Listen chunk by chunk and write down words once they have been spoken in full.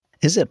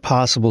Is it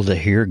possible to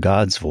hear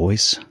God's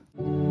voice?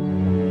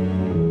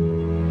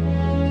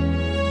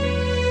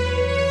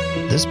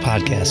 This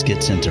podcast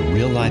gets into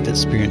real-life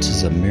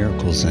experiences of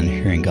miracles and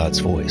hearing God's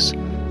voice.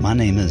 My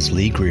name is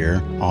Lee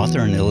Greer,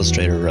 author and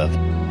illustrator of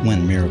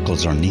When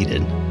Miracles Are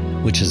Needed,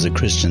 which is a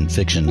Christian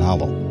fiction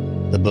novel.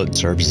 The book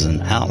serves as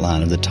an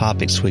outline of the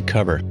topics we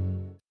cover.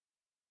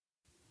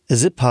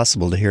 Is it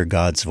possible to hear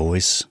God's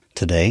voice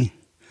today?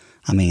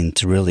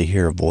 To really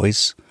hear a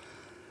voice?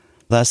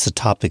 That's the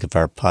topic of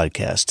our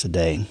podcast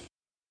today.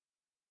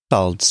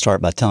 I'll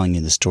start by telling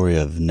you the story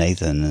of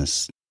Nathan,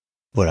 is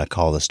what I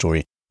call the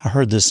story. I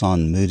heard this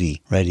on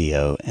Moody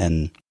Radio,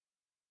 and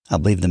I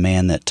believe the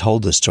man that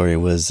told the story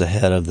was the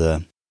head of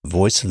the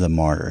Voice of the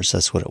Martyrs.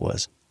 That's what it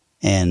was.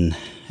 And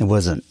it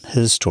wasn't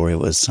his story, it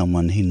was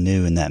someone he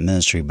knew in that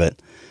ministry.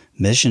 But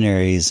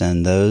missionaries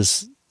and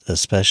those,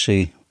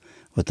 especially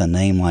with a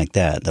name like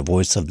that, the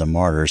Voice of the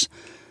Martyrs,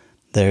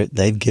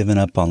 they've given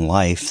up on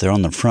life. They're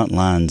on the front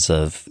lines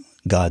of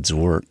God's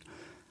work.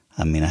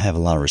 I have a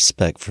lot of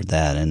respect for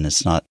that, and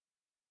it's not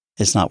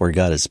where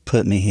God has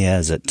put me. He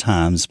has at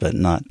times, but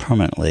not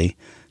permanently,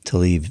 to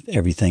leave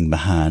everything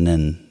behind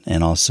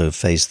and also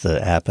face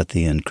the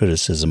apathy and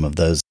criticism of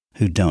those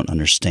who don't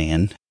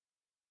understand.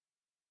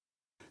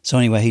 So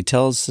anyway, he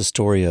tells the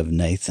story of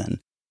Nathan.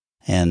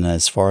 And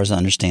as far as I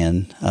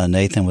understand,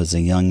 Nathan was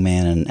a young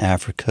man in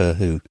Africa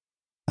who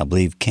I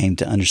believe came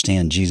to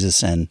understand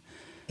Jesus and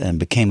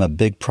became a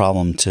big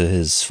problem to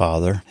his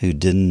father, who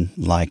didn't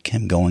like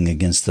him going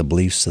against the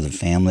beliefs of the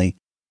family,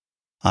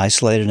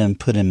 isolated him,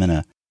 put him in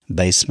a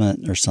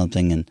basement or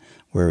something, and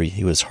where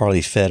he was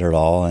hardly fed at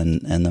all,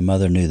 and the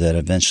mother knew that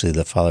eventually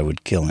the father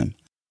would kill him.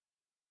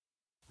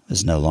 He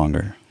was no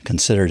longer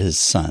considered his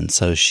son,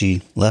 so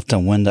she left a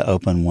window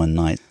open one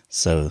night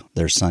so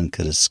their son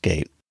could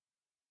escape.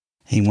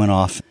 He went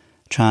off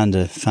trying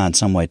to find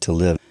some way to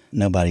live.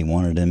 Nobody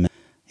wanted him.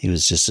 He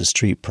was just a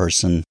street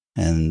person,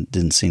 and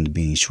didn't seem to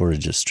be any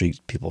shortage of street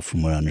people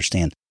from what I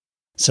understand.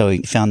 So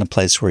he found a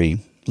place where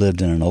he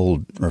lived in an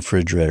old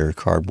refrigerator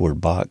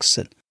cardboard box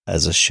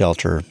as a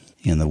shelter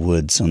in the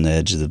woods on the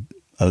edge of the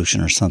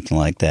ocean or something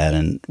like that,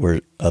 and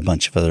where a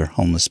bunch of other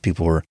homeless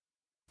people were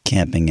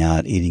camping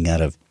out, eating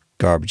out of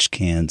garbage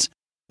cans,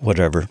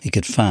 whatever he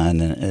could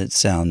find, and it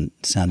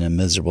sounded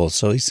miserable.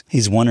 So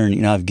he's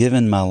wondering, I've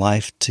given my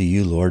life to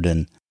you, Lord,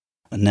 and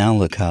now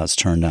look how it's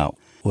turned out.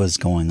 What's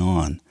going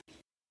on?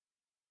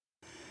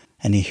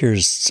 And he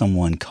hears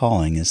someone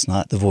calling. It's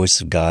not the voice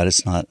of God.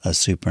 It's not a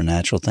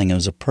supernatural thing. It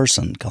was a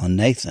person calling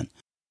Nathan.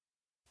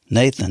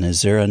 Nathan,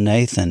 is there a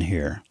Nathan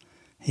here?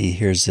 He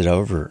hears it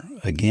over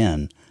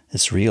again.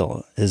 It's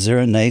real. Is there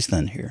a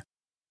Nathan here?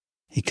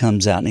 He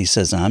comes out and he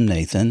says, I'm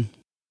Nathan.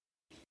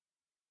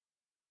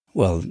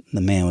 Well, the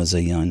man was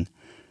a young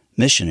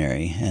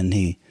missionary, and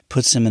he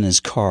puts him in his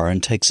car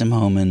and takes him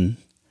home and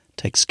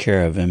takes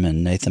care of him,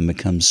 and Nathan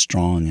becomes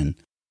strong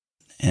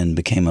and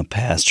became a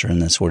pastor,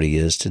 and that's what he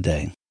is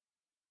today.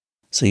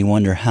 So you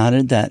wonder, how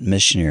did that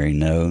missionary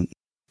know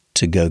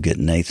to go get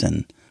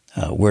Nathan,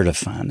 where to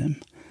find him?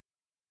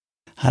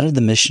 How did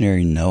the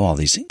missionary know all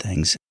these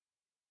things?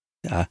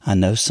 I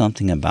know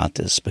something about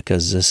this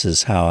because this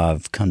is how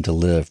I've come to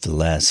live for the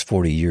last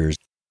 40 years.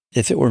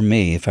 If it were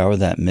me, if I were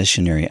that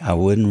missionary, I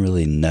wouldn't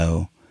really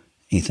know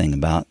anything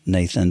about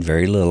Nathan,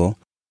 very little.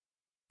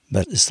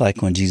 But it's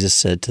like when Jesus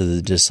said to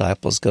the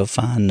disciples, go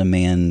find a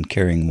man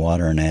carrying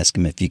water and ask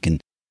him if you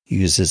can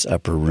use his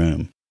upper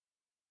room.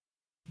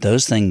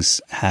 Those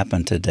things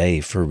happen today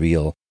for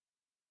real.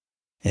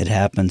 It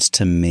happens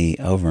to me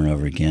over and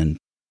over again.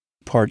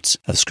 Parts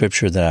of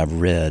Scripture that I've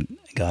read,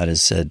 God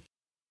has said,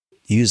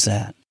 use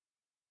that.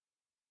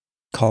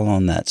 Call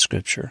on that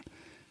Scripture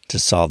to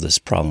solve this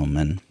problem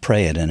and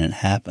pray it, and it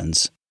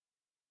happens.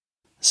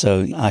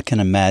 So I can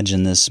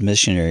imagine this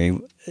missionary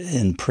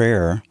in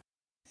prayer.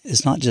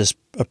 It's not just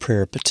a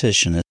prayer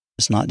petition.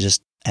 It's not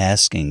just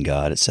asking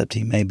God, except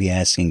he may be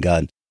asking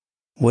God,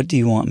 what do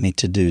you want me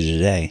to do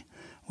today?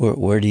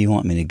 Where do you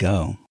want me to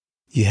go?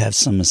 You have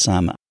some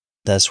assignment.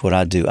 That's what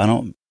I do. I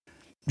don't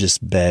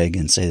just beg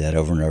and say that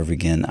over and over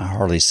again. I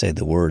hardly say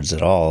the words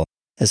at all.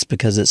 It's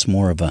because it's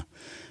more of a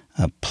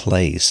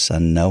place, a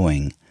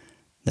knowing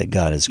that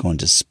God is going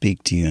to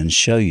speak to you and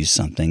show you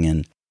something.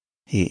 And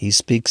he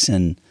speaks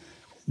in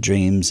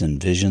dreams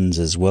and visions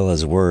as well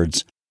as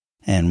words.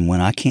 And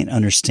when I can't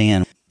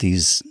understand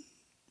these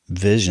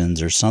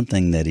visions or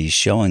something that he's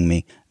showing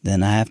me,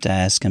 then I have to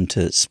ask him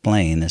to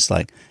explain. It's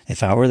like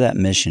if I were that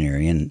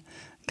missionary and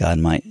God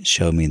might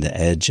show me the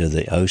edge of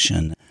the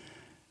ocean,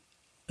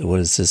 what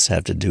does this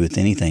have to do with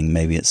anything?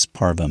 Maybe it's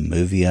part of a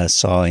movie I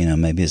saw,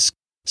 maybe it's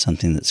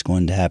something that's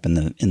going to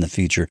happen in the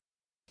future.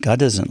 God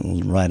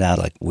doesn't write out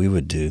like we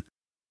would do.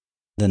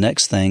 The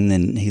next thing,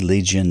 then he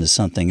leads you into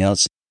something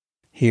else.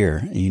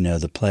 Here,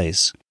 the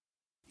place.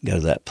 Go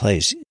to that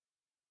place.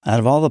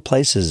 Out of all the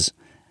places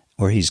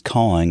where he's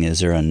calling, is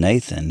there a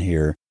Nathan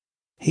here?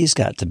 He's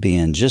got to be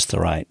in just the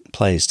right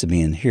place to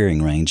be in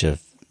hearing range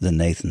of the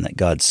Nathan that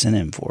God sent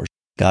him for.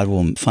 God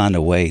will find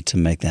a way to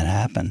make that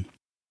happen.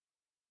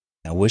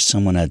 I wish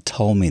someone had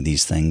told me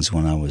these things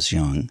when I was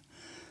young.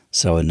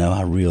 so I would know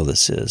how real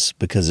this is,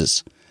 because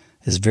it's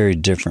very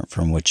different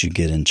from what you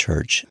get in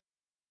church.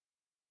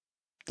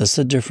 That's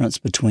the difference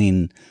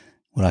between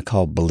what I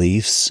call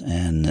beliefs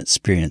and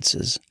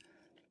experiences.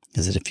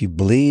 Is that if you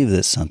believe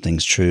that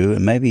something's true,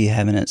 and maybe you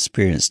haven't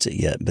experienced it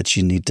yet, but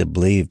you need to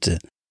believe to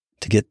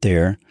get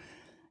there,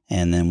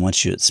 and then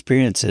once you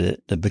experience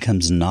it, it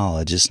becomes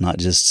knowledge. It's not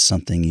just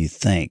something you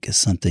think, it's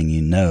something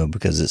you know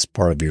because it's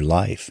part of your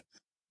life.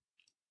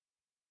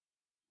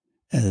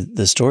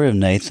 The story of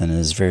Nathan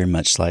is very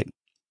much like,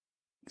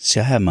 see,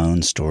 I have my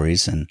own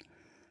stories, and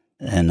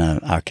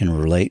I can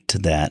relate to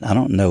that. I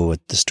don't know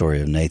what the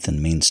story of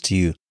Nathan means to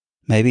you.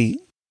 Maybe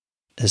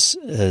it's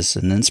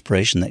an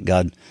inspiration that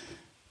God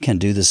can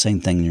do the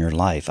same thing in your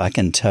life. I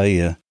can tell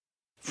you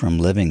from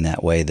living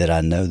that way that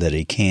I know that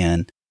He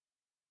can.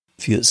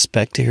 If you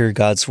expect to hear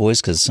God's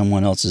voice because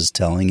someone else is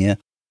telling you,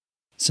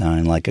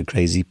 sounding like a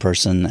crazy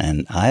person,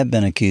 and I have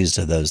been accused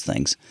of those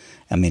things.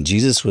 I mean,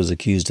 Jesus was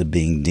accused of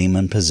being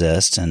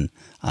demon-possessed, and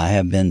I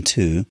have been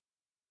too.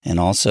 And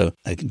also,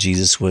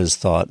 Jesus was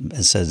thought,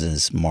 it says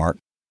in Mark,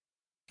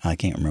 I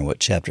can't remember what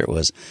chapter it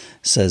was, it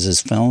says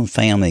his own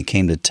family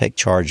came to take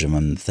charge of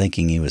him,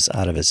 thinking he was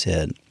out of his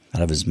head,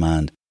 out of his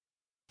mind.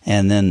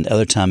 And then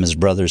other time his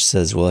brother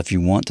says, well, if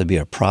you want to be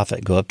a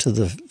prophet, go up to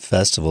the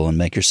festival and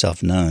make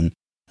yourself known.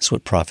 That's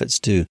what prophets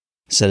do.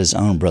 Said his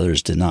own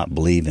brothers did not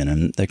believe in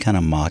him. They're kind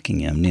of mocking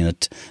him. In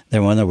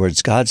other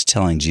words, God's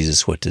telling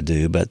Jesus what to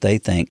do, but they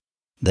think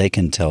they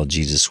can tell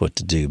Jesus what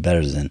to do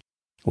better than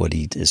what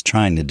He is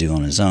trying to do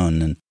on His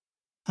own. And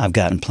I've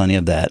gotten plenty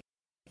of that.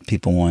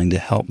 People wanting to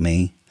help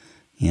me,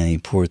 you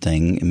poor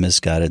thing,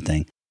 misguided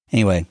thing.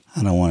 Anyway,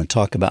 I don't want to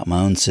talk about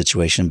my own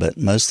situation, but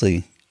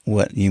mostly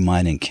what you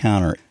might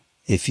encounter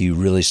if you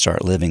really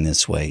start living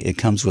this way. It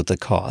comes with a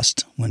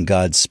cost. When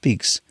God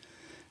speaks,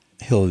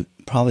 He'll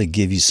probably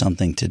give you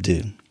something to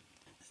do.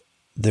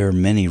 There are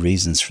many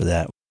reasons for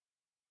that.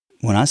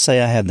 When I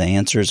say I have the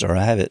answers, or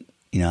I have it,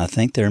 I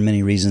think there are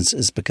many reasons,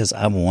 it's because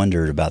I've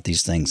wondered about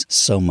these things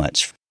so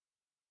much.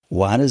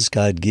 Why does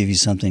God give you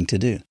something to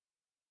do?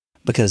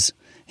 Because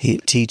He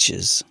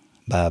teaches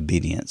by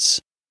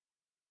obedience.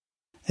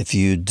 If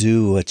you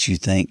do what you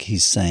think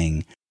He's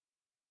saying,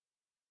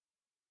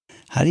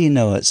 how do you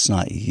know it's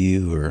not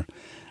you or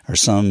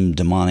some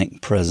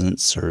demonic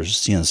presence or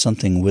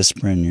something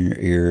whispering in your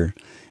ear?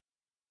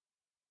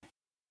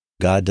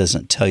 God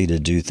doesn't tell you to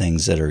do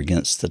things that are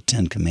against the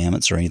 10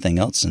 Commandments or anything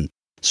else in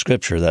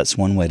Scripture. That's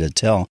one way to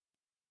tell.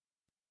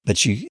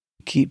 But you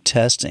keep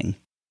testing.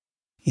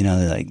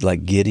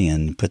 Like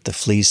Gideon, put the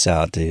fleece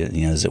out.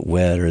 Is it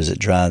wet or is it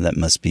dry? That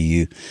must be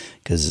you,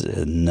 because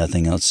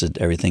everything else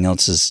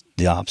is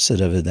the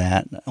opposite of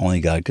that. Only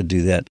God could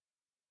do that.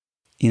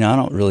 I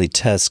don't really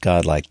test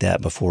God like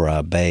that before I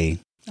obey.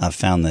 I've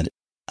found that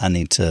I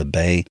need to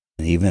obey.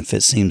 And even if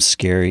it seems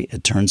scary,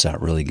 it turns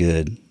out really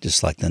good,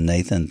 just like the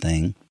Nathan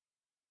thing.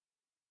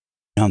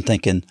 I'm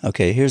thinking,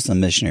 okay, here's the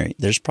missionary.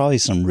 There's probably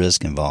some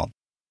risk involved.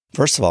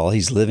 First of all,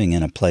 he's living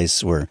in a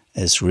place where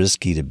it's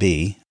risky to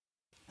be,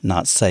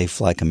 not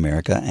safe like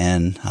America.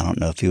 And I don't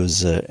know if he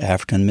was an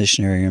African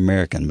missionary or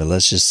American, but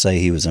let's just say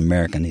he was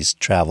American. He's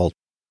traveled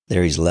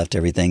there. He's left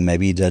everything.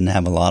 Maybe he doesn't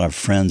have a lot of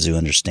friends who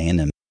understand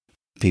him.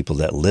 People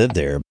that live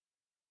there,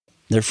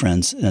 they're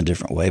friends in a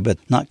different way, but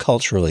not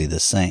culturally the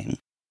same.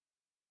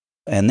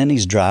 And then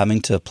he's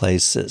driving to a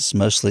place that's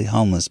mostly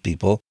homeless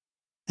people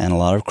and a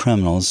lot of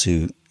criminals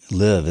who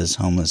live as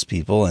homeless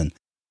people, and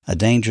a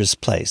dangerous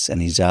place.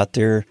 And he's out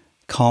there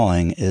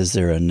calling, is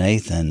there a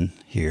Nathan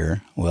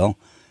here? Well,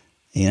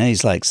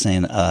 he's like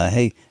saying,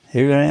 hey,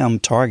 here I am,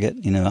 Target.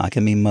 I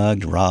can be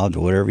mugged, robbed,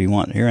 whatever you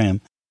want. Here I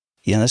am.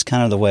 That's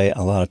kind of the way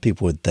a lot of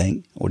people would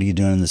think. What are you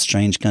doing in this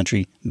strange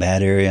country,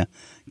 bad area,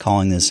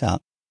 calling this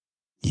out?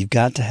 You've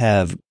got to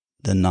have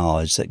the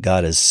knowledge that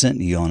God has sent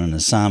you on an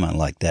assignment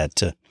like that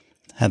to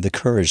have the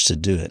courage to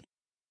do it.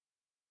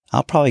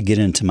 I'll probably get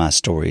into my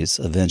stories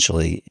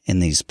eventually in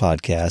these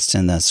podcasts,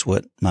 and that's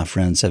what my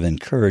friends have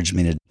encouraged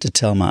me to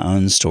tell my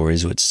own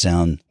stories, which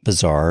sound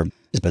bizarre,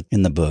 but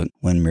in the book,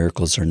 When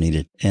Miracles Are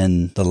Needed,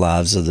 in the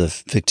lives of the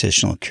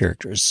fictional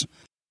characters.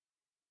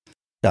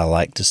 I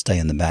like to stay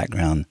in the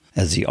background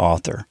as the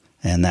author,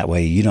 and that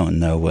way you don't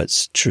know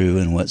what's true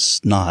and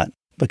what's not,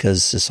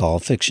 because it's all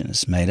fiction.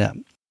 It's made up.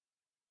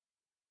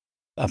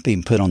 I've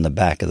been put on the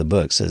back of the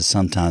book, says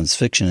sometimes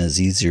fiction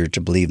is easier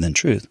to believe than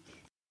truth.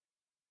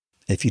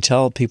 If you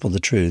tell people the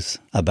truth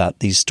about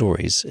these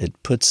stories,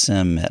 it puts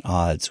them at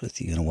odds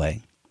with you in a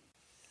way.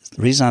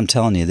 The reason I'm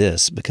telling you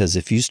this, because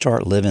if you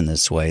start living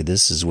this way,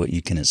 this is what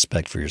you can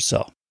expect for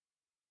yourself.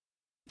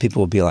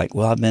 People will be like,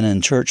 well, I've been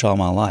in church all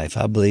my life.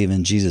 I believe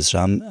in Jesus.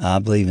 I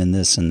believe in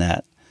this and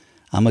that.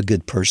 I'm a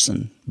good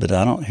person, but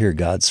I don't hear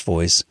God's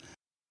voice.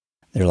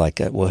 They're like,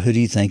 well, who do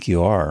you think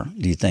you are?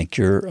 Do you think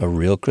you're a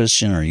real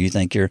Christian, or you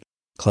think you're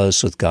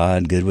close with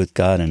God, good with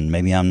God, and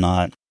maybe I'm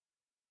not?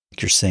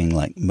 You're saying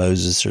like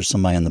Moses or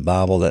somebody in the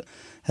Bible that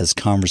has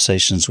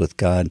conversations with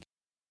God.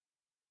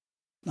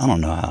 I don't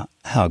know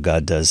how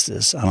God does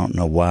this. I don't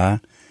know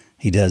why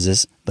He does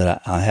this,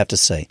 but I have to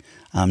say,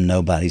 I'm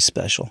nobody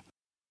special.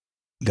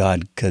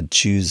 God could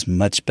choose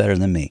much better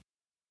than me.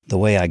 The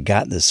way I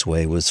got this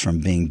way was from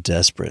being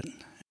desperate.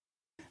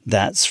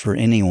 That's for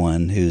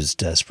anyone who's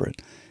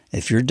desperate.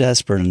 If you're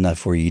desperate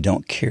enough where you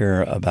don't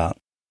care about,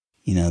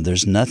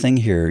 there's nothing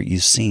here.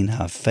 You've seen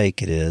how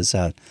fake it is,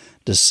 how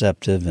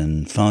deceptive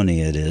and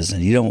phony it is,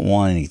 and you don't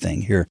want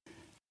anything here.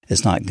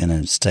 It's not going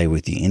to stay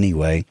with you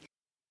anyway.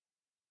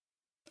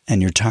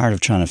 And you're tired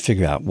of trying to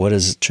figure out what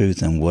is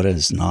truth and what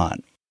is not.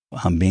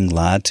 I'm being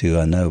lied to,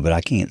 I know, but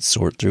I can't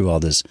sort through all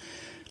this.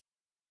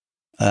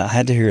 I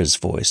had to hear his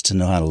voice to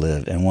know how to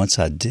live. And once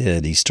I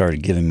did, he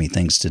started giving me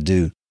things to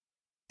do.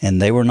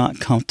 And they were not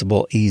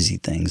comfortable, easy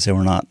things. They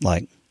were not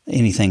like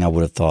anything I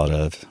would have thought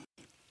of.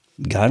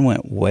 God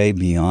went way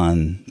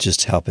beyond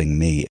just helping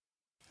me.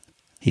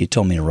 He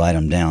told me to write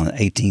them down,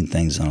 18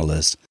 things on a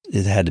list.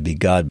 It had to be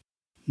God.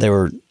 They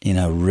were,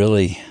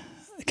 really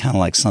kind of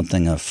like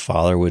something a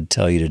father would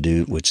tell you to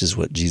do, which is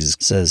what Jesus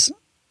says,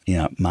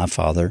 my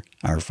Father,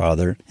 our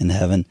Father in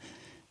heaven.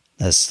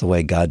 That's the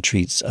way God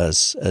treats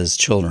us as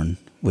children,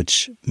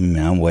 which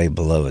I'm way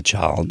below a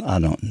child. I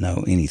don't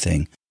know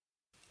anything.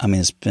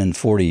 It's been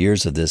 40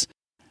 years of this,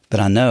 but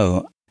I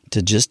know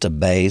to just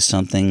obey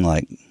something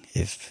like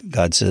if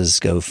God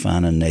says, go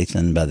find a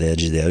Nathan by the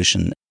edge of the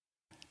ocean,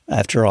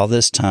 after all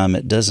this time,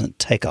 it doesn't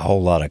take a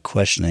whole lot of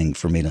questioning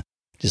for me to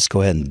just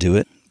go ahead and do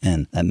it.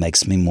 And that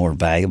makes me more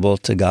valuable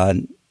to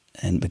God.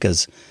 And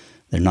because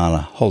there are not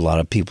a whole lot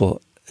of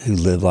people who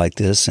live like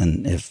this.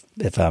 And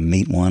if I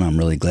meet one, I'm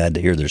really glad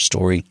to hear their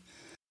story.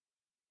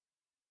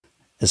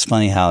 It's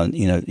funny how,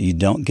 you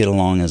don't get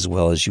along as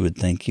well as you would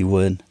think you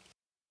would.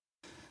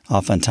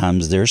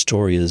 Oftentimes their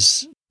story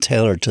is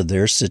tailored to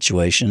their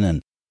situation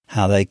and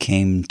how they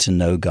came to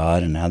know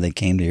God and how they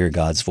came to hear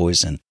God's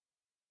voice. And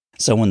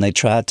so when they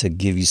try to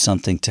give you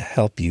something to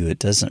help you, it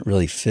doesn't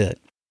really fit.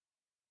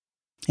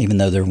 Even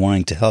though they're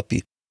wanting to help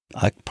you,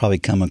 I probably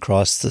come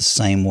across the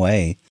same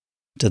way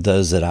to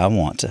those that I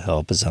want to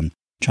help as I'm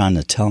trying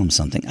to tell them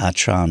something. I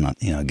try not,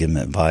 give them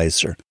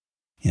advice or,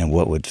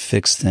 what would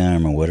fix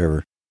them or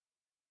whatever.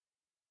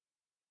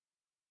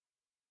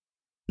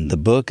 The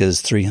book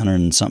is 300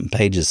 and something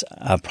pages.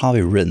 I've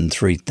probably written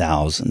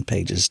 3,000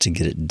 pages to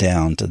get it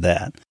down to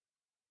that.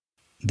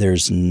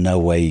 There's no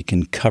way you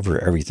can cover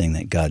everything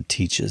that God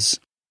teaches.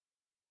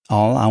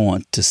 All I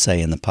want to say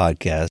in the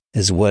podcast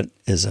is what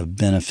is of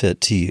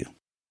benefit to you.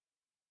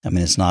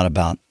 It's not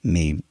about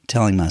me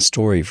telling my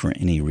story for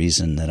any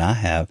reason that I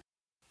have.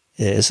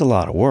 It's a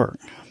lot of work,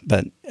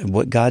 but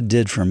what God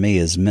did for me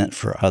is meant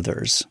for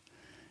others.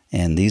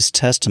 And these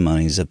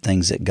testimonies of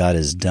things that God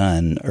has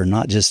done are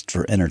not just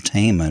for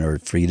entertainment or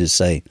for you to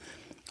say,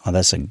 oh,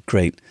 that's a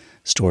great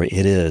story.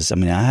 It is. I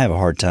have a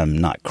hard time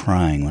not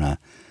crying when I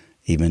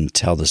even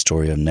tell the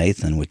story of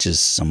Nathan, which is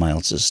somebody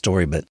else's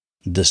story, but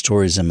the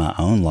stories in my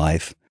own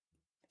life,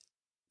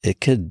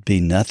 it could be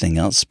nothing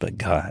else but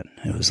God.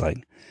 It was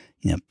like,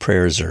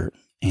 prayers are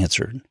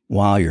answered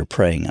while you're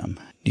praying them.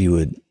 You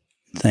would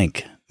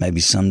think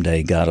maybe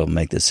someday God will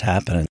make this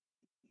happen.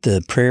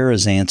 The prayer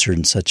is answered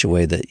in such a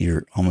way that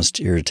you're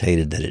almost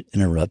irritated that it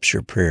interrupts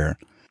your prayer,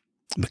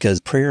 because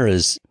prayer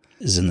is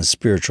in the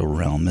spiritual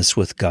realm. It's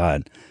with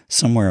God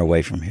somewhere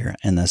away from here,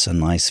 and that's a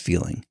nice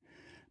feeling.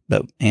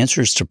 But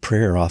answers to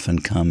prayer often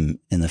come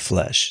in the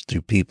flesh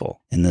through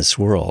people in this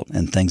world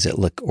and things that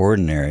look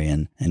ordinary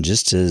and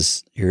just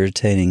as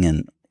irritating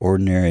and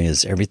ordinary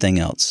as everything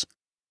else.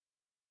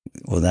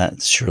 Well,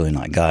 that's surely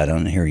not God. I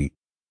don't hear any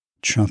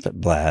trumpet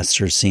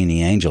blasts or see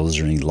any angels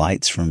or any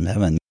lights from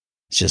heaven.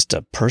 It's just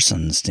a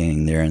person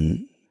standing there.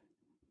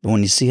 But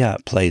when you see how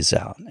it plays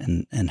out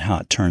and how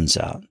it turns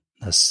out,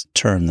 that's a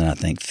term that I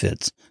think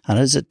fits. How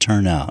does it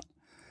turn out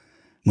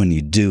when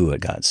you do what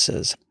God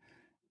says?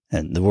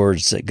 And the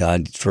words that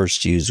God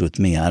first used with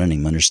me, I don't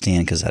even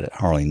understand because I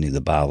hardly knew the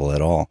Bible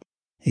at all.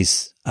 I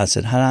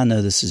said, how do I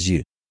know this is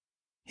you?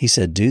 He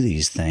said, do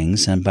these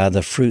things, and by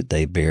the fruit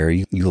they bear,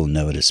 you'll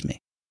notice me.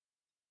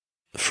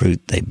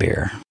 Fruit they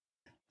bear.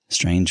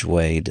 Strange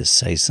way to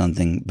say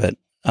something, but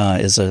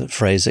is a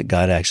phrase that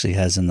God actually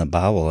has in the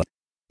Bible. I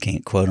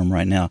can't quote him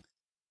right now.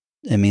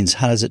 It means,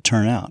 how does it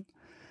turn out?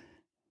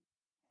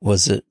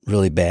 Was it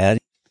really bad?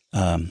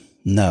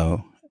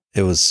 No,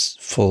 it was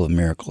full of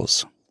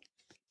miracles.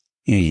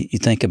 You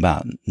think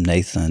about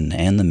Nathan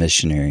and the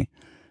missionary,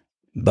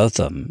 both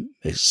of them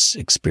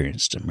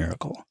experienced a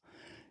miracle.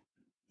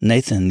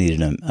 Nathan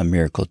needed a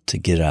miracle to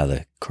get out of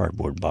the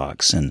cardboard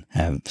box and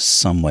have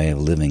some way of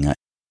living.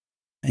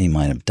 He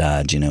might have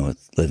died,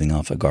 with living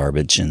off of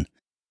garbage. And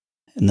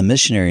the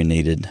missionary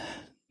needed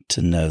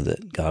to know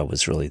that God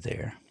was really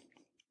there.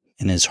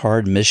 In his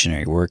hard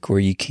missionary work where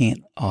you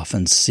can't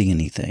often see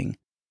anything,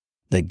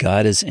 that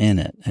God is in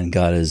it and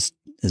God is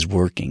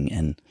working.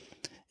 And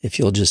if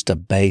you'll just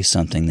obey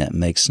something that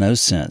makes no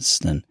sense,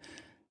 then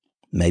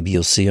maybe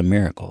you'll see a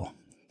miracle.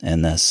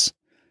 And that's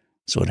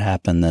what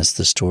happened. That's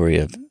the story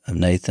of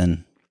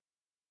Nathan.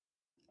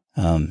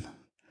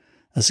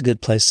 That's a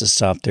good place to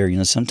stop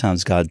there.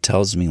 Sometimes God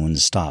tells me when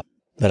to stop,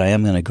 but I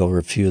am going to go over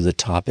a few of the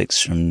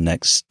topics from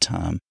next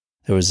time.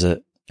 There was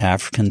an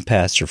African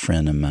pastor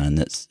friend of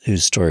mine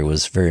whose story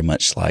was very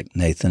much like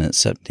Nathan,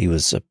 except he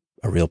was a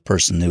real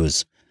person who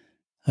was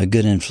a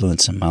good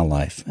influence in my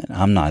life. And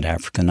I'm not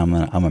African, I'm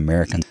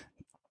American.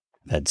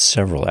 I've had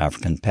several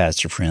African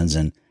pastor friends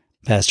and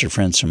pastor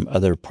friends from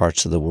other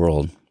parts of the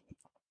world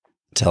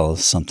tell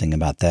us something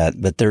about that.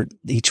 But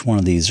each one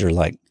of these are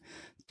like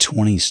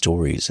 20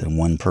 stories in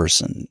one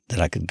person that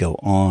I could go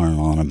on and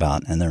on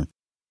about. And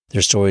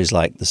they're stories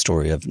like the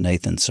story of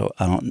Nathan, so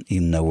I don't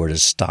even know where to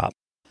stop.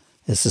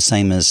 It's the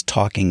same as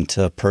talking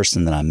to a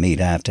person that I meet.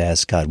 I have to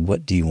ask God,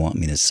 what do you want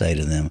me to say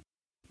to them?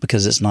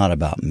 Because it's not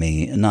about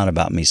me, not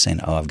about me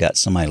saying, oh, I've got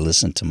somebody to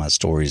listen to my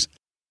stories.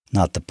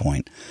 Not the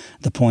point.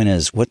 The point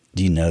is, what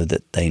do you know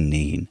that they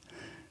need?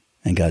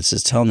 And God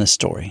says, tell them this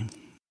story.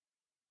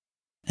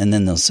 And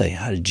then they'll say,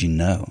 how did you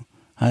know?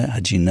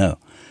 How'd you know?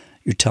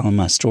 You're telling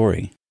my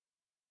story.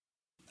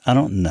 I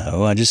don't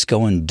know. I just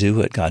go and do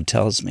what God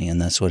tells me,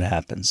 and that's what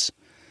happens.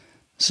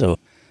 So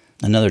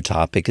another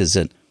topic is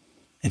that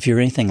if you're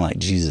anything like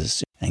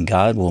Jesus, and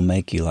God will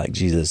make you like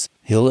Jesus,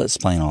 He'll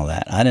explain all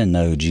that. I didn't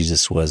know who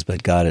Jesus was,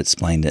 but God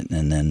explained it,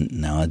 and then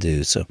now I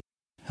do. So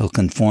He'll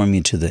conform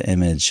you to the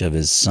image of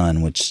His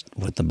Son, which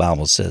what the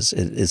Bible says,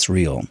 it's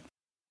real.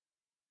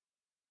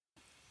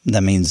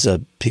 That means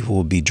people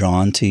will be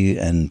drawn to you,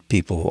 and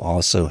people will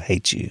also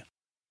hate you,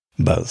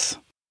 both.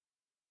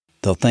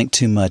 They'll think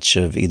too much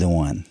of either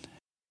one.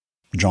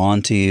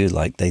 Drawn to you,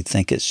 like they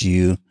think it's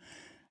you.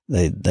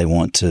 They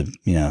want to,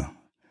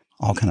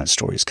 all kind of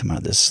stories come out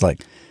of this.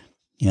 Like,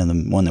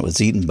 the one that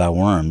was eaten by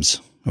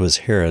worms, it was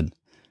Herod.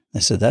 They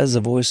said, that is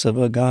the voice of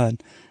a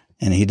God.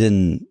 And he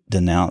didn't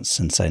denounce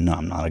and say, no,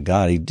 I'm not a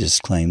God. He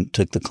just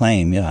took the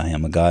claim, yeah, I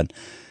am a God.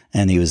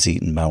 And he was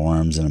eaten by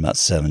worms in about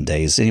 7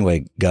 days.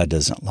 Anyway, God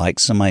doesn't like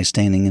somebody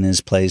standing in His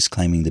place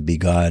claiming to be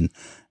God.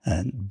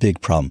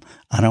 Big problem.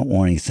 I don't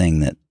want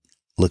anything that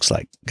looks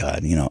like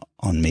God,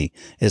 on me.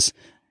 It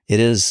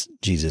is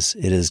Jesus.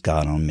 It is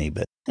God on me,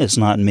 but it's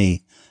not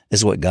me.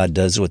 It's what God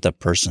does with a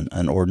person,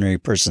 an ordinary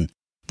person,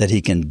 that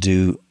He can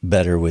do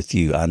better with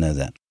you. I know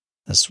that.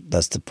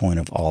 That's the point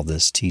of all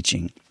this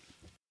teaching.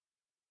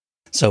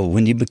 So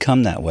when you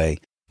become that way,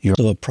 you're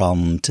a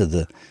problem to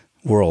the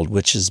world,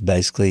 which is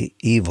basically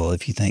evil.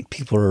 If you think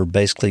people are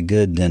basically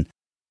good, then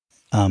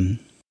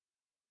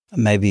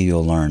maybe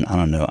you'll learn. I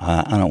don't know.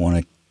 I don't want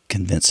to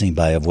convince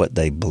anybody of what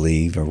they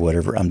believe or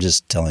whatever. I'm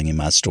just telling you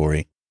my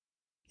story.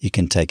 You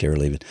can take it or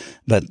leave it.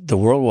 But the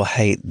world will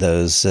hate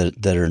those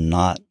that are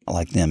not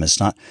like them. It's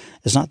not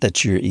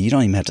that you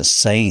don't even have to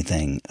say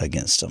anything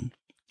against them.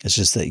 It's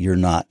just that you're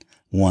not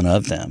one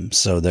of them.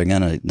 So they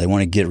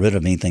want to get rid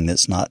of anything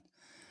that's not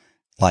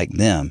like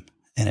them.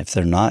 And if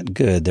they're not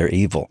good, they're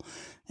evil.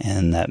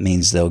 And that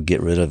means they'll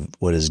get rid of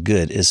what is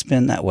good. It's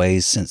been that way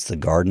since the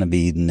Garden of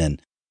Eden,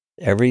 and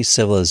every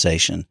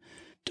civilization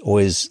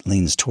always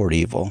leans toward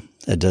evil.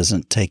 It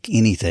doesn't take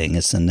anything.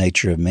 It's the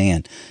nature of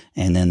man.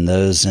 And then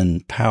those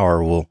in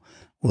power will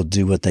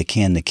do what they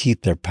can to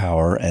keep their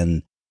power,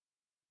 and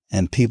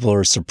people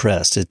are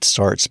suppressed. It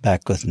starts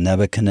back with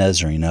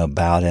Nebuchadnezzar,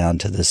 bow down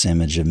to this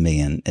image of me.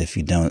 And if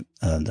you don't,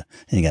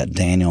 you got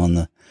Daniel in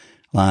the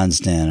lion's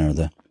den, or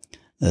the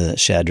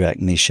Shadrach,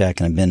 Meshach,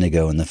 and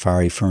Abednego in the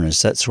fiery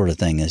furnace. That sort of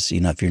thing is,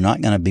 if you're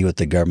not going to be with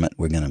the government,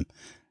 we're going to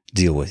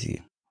deal with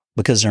you.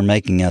 Because they're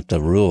making up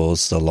the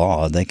rules, the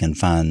law, they can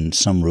find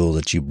some rule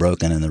that you've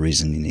broken and the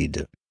reason you need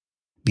to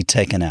be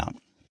taken out.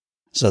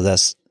 So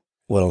that's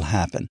what will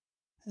happen.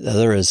 The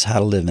other is how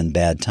to live in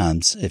bad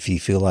times. If you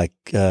feel like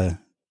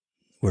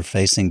we're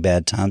facing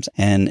bad times,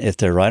 and if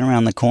they're right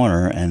around the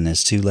corner and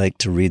it's too late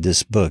to read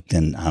this book,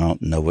 then I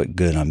don't know what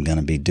good I'm going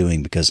to be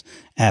doing, because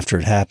after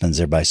it happens,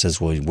 everybody says,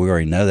 well, we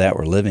already know that,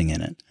 we're living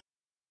in it.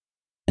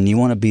 And you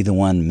want to be the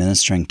one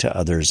ministering to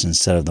others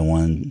instead of the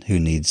one who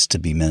needs to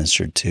be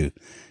ministered to.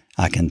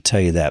 I can tell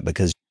you that,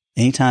 because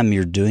anytime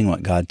you're doing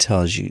what God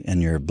tells you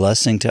and you're a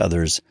blessing to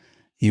others,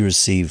 you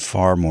receive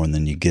far more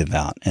than you give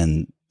out.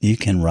 And you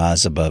can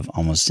rise above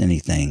almost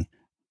anything.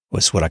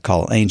 It's what I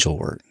call angel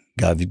work.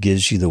 God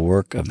gives you the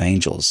work of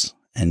angels,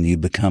 and you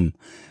become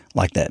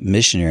like that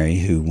missionary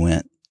who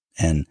went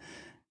and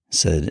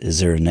said,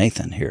 is there a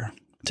Nathan here?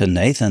 To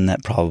Nathan,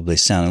 that probably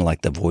sounded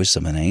like the voice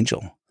of an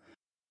angel.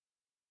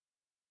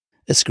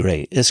 It's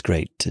great. It's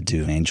great to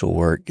do angel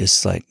work.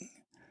 It's like,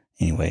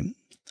 anyway,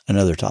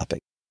 another topic.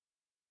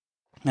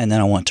 And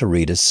then I want to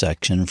read a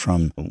section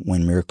from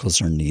When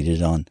Miracles Are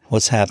Needed on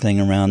what's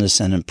happening around us,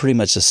 and pretty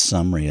much a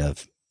summary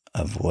of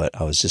what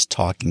I was just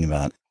talking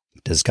about.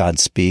 Does God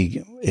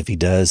speak? If He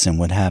does, and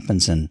what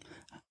happens, and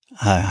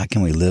how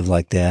can we live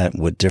like that?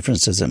 What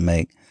difference does it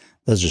make?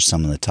 Those are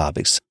some of the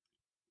topics.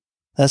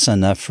 That's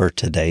enough for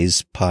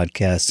today's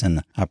podcast,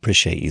 and I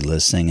appreciate you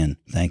listening, and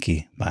thank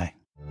you. Bye.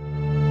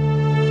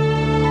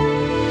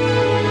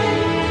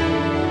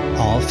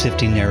 All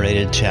 50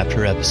 narrated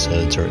chapter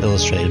episodes are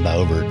illustrated by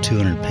over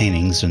 200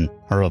 paintings and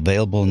are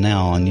available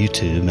now on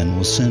YouTube and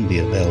will soon be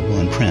available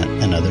in print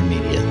and other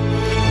media.